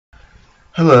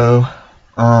Hello.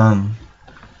 Um,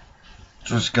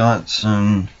 just got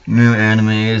some new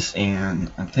animes,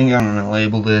 and I think I'm gonna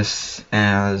label this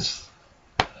as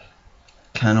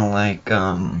kind of like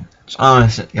it's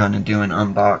honestly gonna do an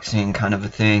unboxing kind of a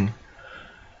thing,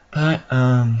 but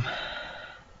I'm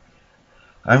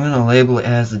gonna label it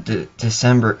as a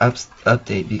December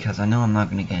update because I know I'm not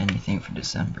gonna get anything for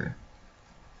December.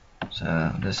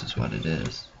 So this is what it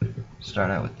is.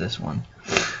 Start out with this one.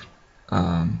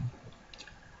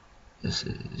 This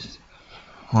is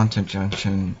Haunted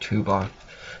Junction box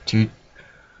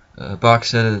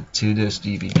set of 2-disc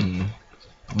DVD.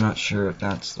 I'm not sure if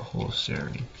that's the whole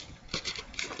series.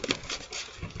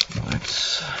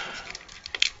 Let's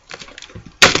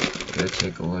go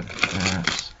take a look at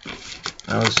that.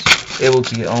 I was able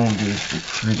to get all of these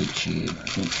for pretty cheap. I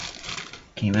think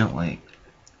it came out like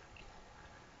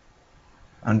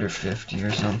under 50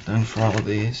 or something for all of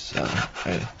these. So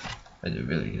I did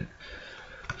really good.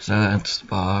 So that's the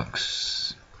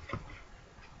box.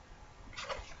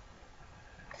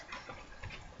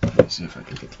 Let's see if I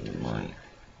can get the light.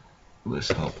 Will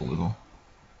this help a little?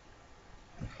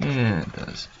 Yeah, it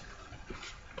does.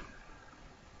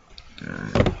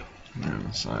 Alright, we're on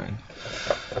the side.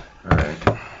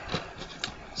 Alright.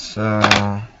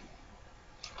 So,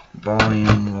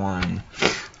 volume 1.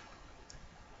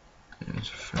 There's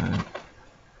front,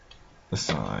 the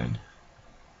side,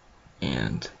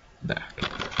 and back.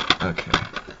 Okay.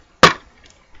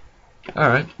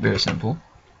 Alright, very simple.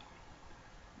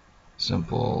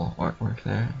 Simple artwork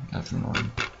there. Nothing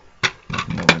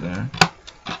over there.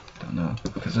 Don't know,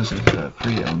 because this is a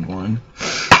pre-owned one.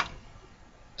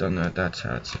 Don't know if that's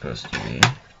how it's supposed to be.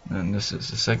 And this is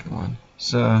the second one.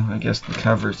 So I guess the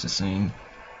cover is the same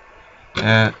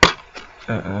as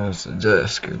the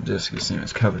disc, or disc is the same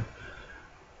as cover.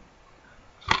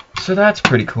 So that's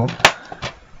pretty cool.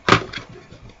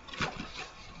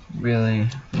 Really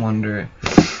wonder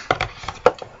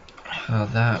how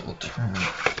that will turn.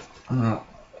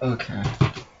 Okay.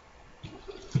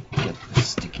 Get the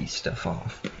sticky stuff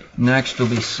off. Next will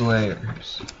be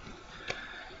Slayers.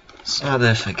 Saw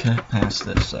this, I couldn't pass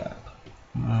this up.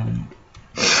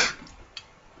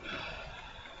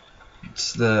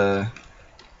 It's the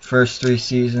first 3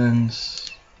 seasons.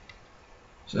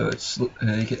 So it's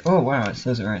oh wow, it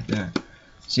says it right there.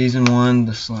 Season 1,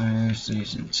 the Slayers.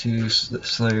 Season 2, the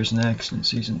Slayers Next, and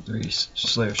Season 3,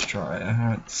 Slayers Try. I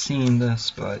haven't seen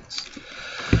this, but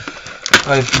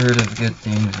I've heard of good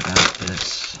things about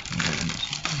this. And,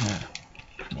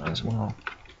 yeah, might as well.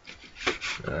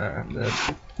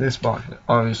 This box,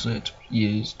 obviously, it's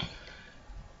used.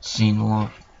 Seen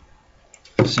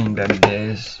better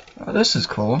days. Oh, this is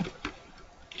cool.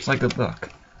 It's like a book.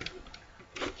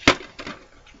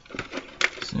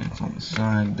 See, it's on the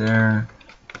side there.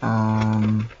 I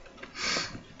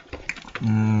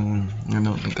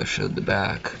don't think I showed the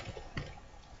back.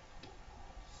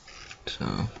 So,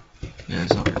 yeah,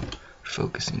 it's not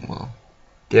focusing well.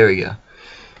 There we go.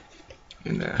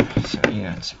 In there. So,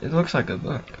 yeah, it looks like a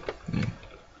book. Yeah.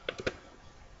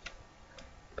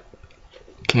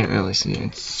 Can't really see it.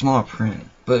 It's small print,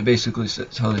 but it basically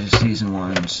tells you season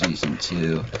 1, season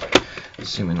 2.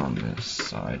 Assuming on this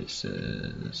side it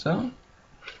says so.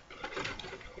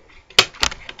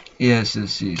 Yeah, it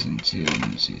says season 2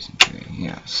 and season 3.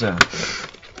 Yeah, so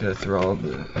go through all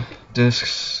the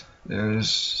discs.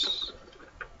 There's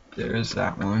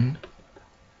that one,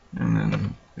 and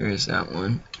then there's that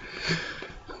one.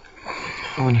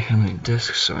 I wonder how many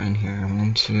discs are in here.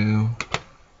 1, 2,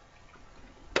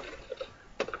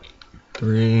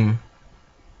 3,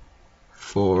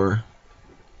 4,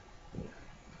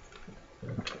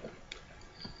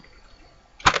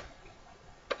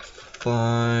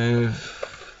 5,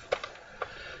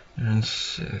 and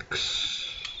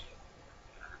 6,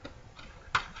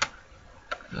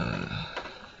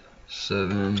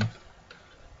 7,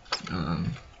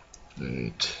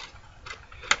 8,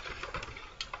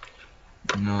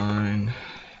 9,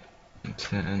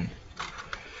 10,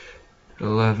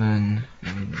 11,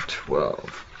 and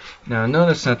 12. Now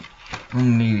notice that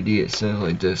on the DVD it says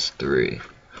like disc 3.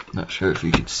 Not sure if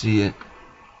you could see it,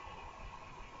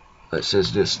 but it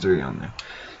says disc 3 on there.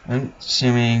 I'm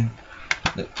assuming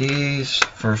that these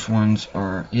first ones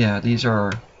are, yeah, these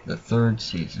are the 3rd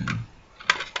season.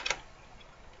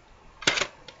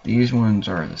 These ones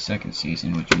are the 2nd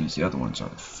season, which means the other ones are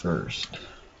the 1st.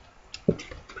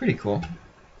 Pretty cool.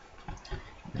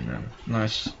 And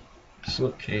nice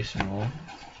slipcase and all.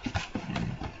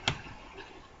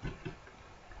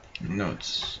 No,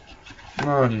 it's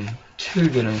not in too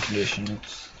good of condition.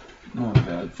 It's not a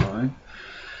bad find.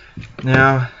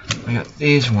 Now, I got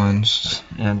these ones,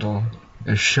 and I'll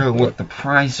to show what the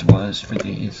price was for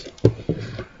these.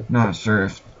 Not sure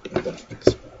if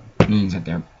it means that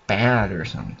they're bad or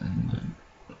something.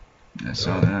 I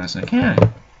saw that and I was like, yeah,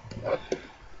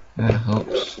 that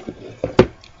helps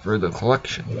for the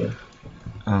collection.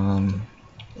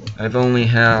 I've only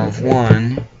have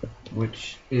one,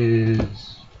 which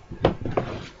is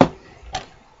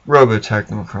Robotech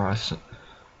Macross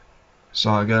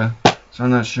Saga. So I'm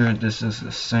not sure if this is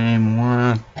the same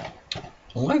one.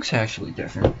 It looks actually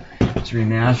different. It's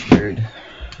remastered.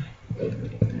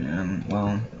 And,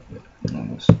 well, I'll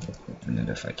almost open it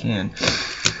if I can.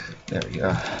 There we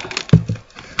go.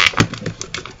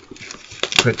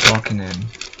 Quit talking and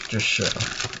just show.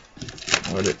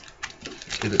 Let it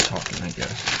do the talking, I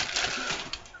guess.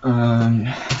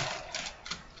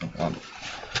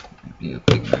 Be a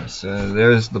big mess. So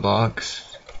there's the box.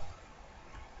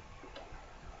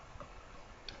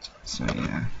 So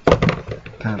yeah,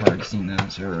 kind of already seen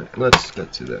that. So let's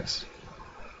get to this.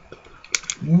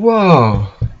 Whoa!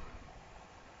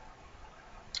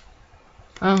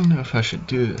 I don't know if I should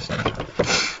do this now,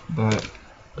 but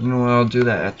you know what? I'll do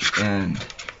that at the end.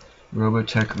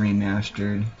 Robotech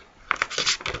Remastered.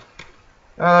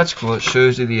 Oh, that's cool. It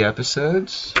shows you the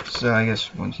episodes. So I guess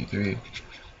 1, 2, 3,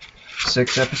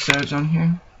 6 episodes on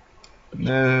here.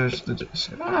 There's the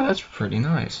disc. Oh, that's pretty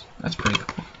nice. That's pretty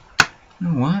cool. You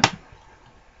know what?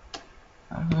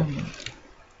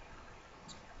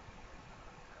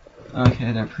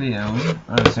 Okay, they're pre-owned.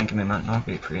 I was thinking they might not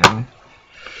be pre-owned.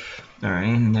 Alright,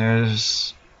 and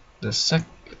there's the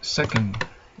second.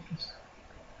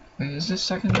 Wait, is this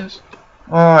second disc?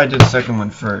 Oh, I did the second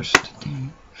one first.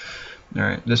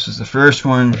 Alright, this is the first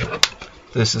one.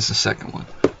 This is the second one.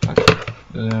 Okay,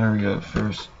 there we go.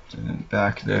 First and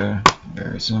back there.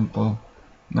 Very simple.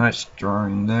 Nice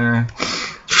drawing there.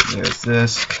 There's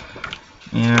this.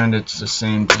 And it's the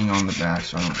same thing on the back,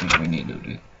 so I don't think we need to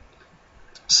do.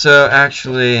 So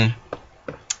actually,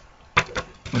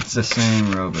 it's the same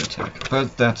Robotech,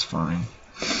 but that's fine.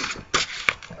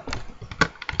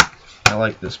 I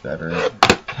like this better. It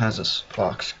has a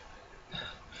box.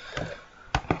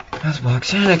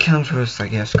 And it comes with, I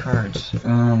guess, cards.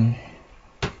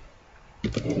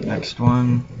 Next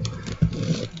one.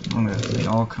 They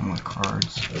all come with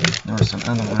cards. There were some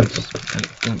other ones. I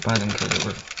didn't buy them because they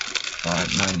were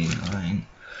 $5.99.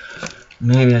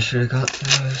 Maybe I should have got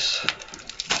those.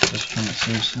 Just trying to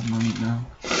save some money now.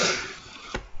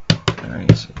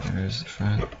 Alright, so there's the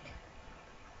front,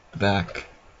 back,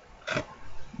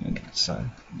 and that side.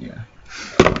 Yeah.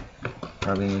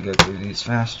 Probably need to go through these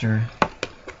faster.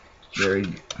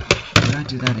 Did I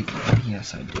do that again?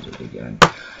 Yes, I did it again.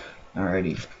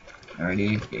 Alrighty.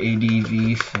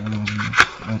 ADV film.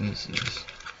 What is this?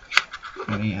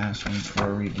 Are they asking for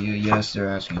a review? Yes, they're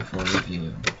asking for a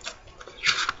review.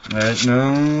 Alright,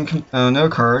 no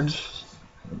cards,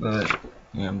 but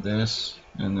you have this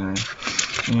and there,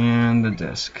 and the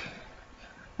disc.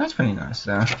 That's pretty nice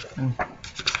though.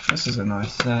 This is a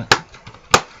nice set.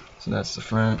 So that's the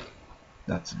front,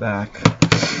 that's the back.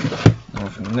 Now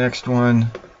for the next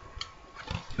one,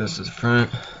 this is the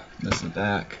front, this is the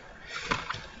back.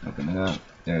 Open it up.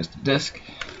 There's the disc,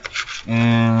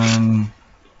 and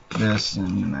this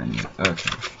and the menu.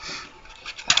 Okay.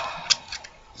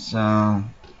 So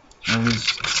there's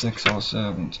 6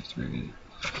 also. 1, 2, 3.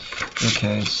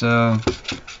 Okay, so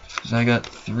I got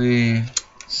 3.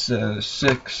 So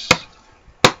 6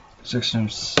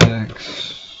 times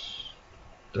 6.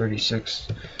 36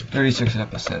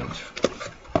 episodes.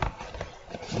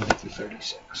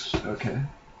 36. Okay.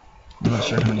 I'm not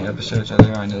sure how many episodes are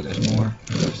there. I know there's more.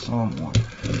 I saw more.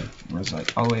 There's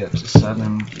like all the way up to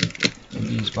 7 in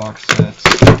these box sets.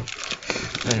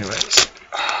 Anyways,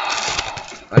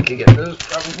 I could get those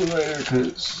probably later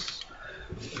because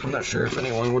I'm not sure if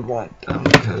anyone would want them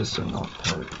because they're not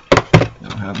part. I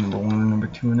don't have number 1, number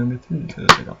 2, and number 3 because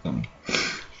I got them.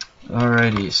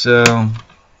 Alrighty, so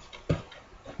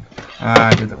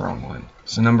I did the wrong one.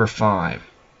 So number 5.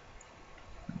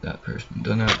 That person.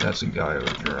 Don't know if that's a guy or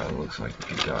a girl. It looks like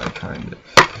a guy, kind of.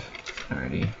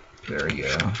 Alrighty. There we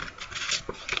go.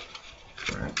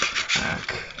 Front,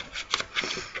 back.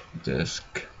 Disc.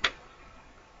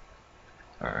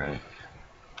 Alright.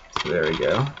 So there we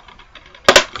go.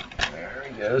 There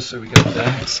we go. So we got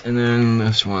that. And then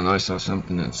this one, I saw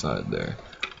something inside there.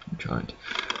 I'm trying to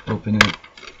open it.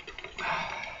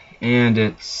 And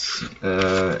it's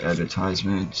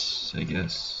advertisements, I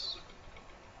guess.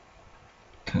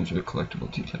 Comes with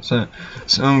collectible details. So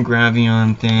some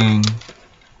Gravion thing,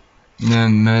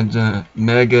 and then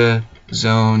Mega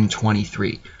Zone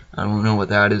 23. I don't know what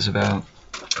that is about.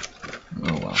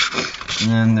 Oh well.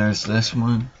 And then there's this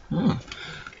one. Oh.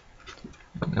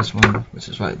 this one, which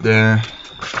is right there,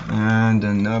 and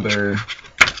another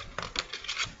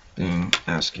thing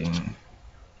asking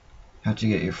how to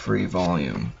get your free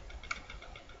volume.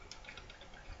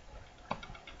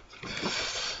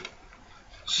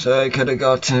 So I could have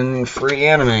gotten free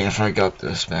anime if I got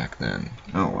this back then.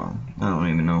 Oh well, I don't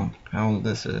even know how old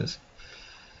this is.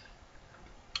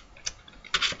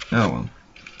 Oh well,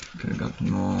 could have gotten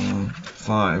them all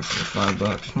 5 for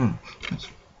 $5. That's a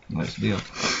nice deal.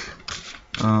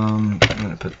 I'm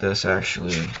gonna put this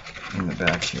actually in the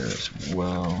back here as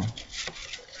well.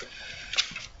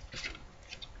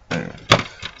 Anyway,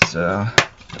 so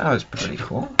that was pretty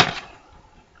cool.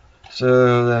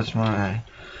 So that's my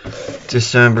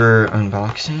December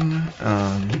unboxing.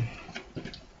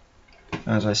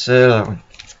 As I said, I would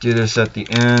do this at the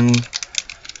end.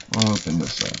 I'll open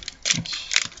this up.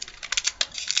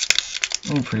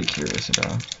 I'm pretty curious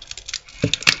about.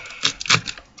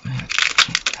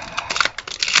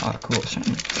 Ah, cool.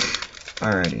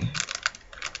 Alrighty.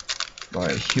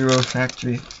 By Hero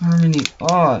Factory Harmony.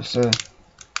 Oh, so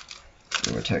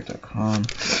HeroTech.com.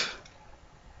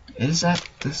 Is that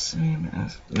the same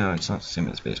as? No, it's not the same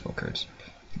as baseball cards.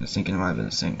 I was thinking it might have been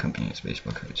the same company as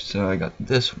baseball cards. So I got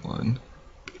this one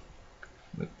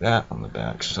with that on the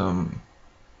back. Some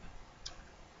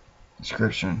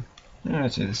description. Yeah,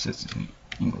 I'd say this is in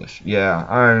English. Yeah,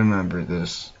 I remember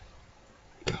this.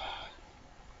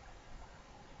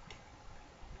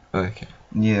 Okay.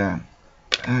 Yeah.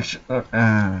 Actually,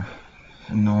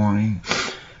 annoying.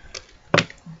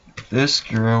 This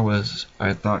girl was,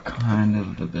 I thought, kind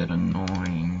of a bit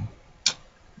annoying.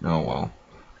 Oh well.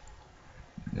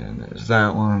 And there's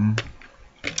that one.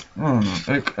 I don't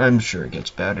know. I'm sure it gets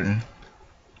better.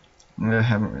 I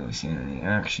haven't really seen any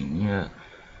action yet.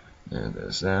 And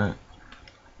there's that.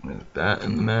 With that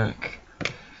in the Mac.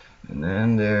 And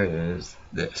then there is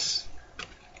this.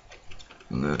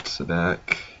 And that's the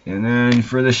back. And then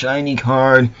for the shiny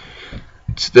card,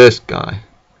 it's this guy.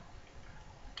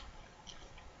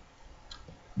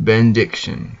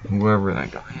 Benediction, whoever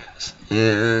that guy is.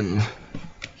 And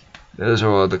those are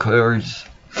all the cards.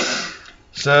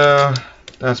 So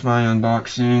that's my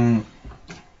unboxing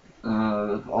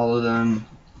of all of them.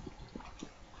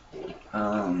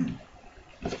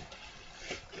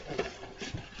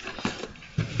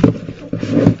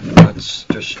 Let's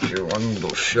just do one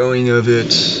little showing of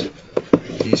it.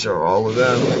 These are all of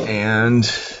them, and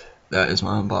that is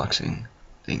my unboxing.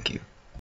 Thank you.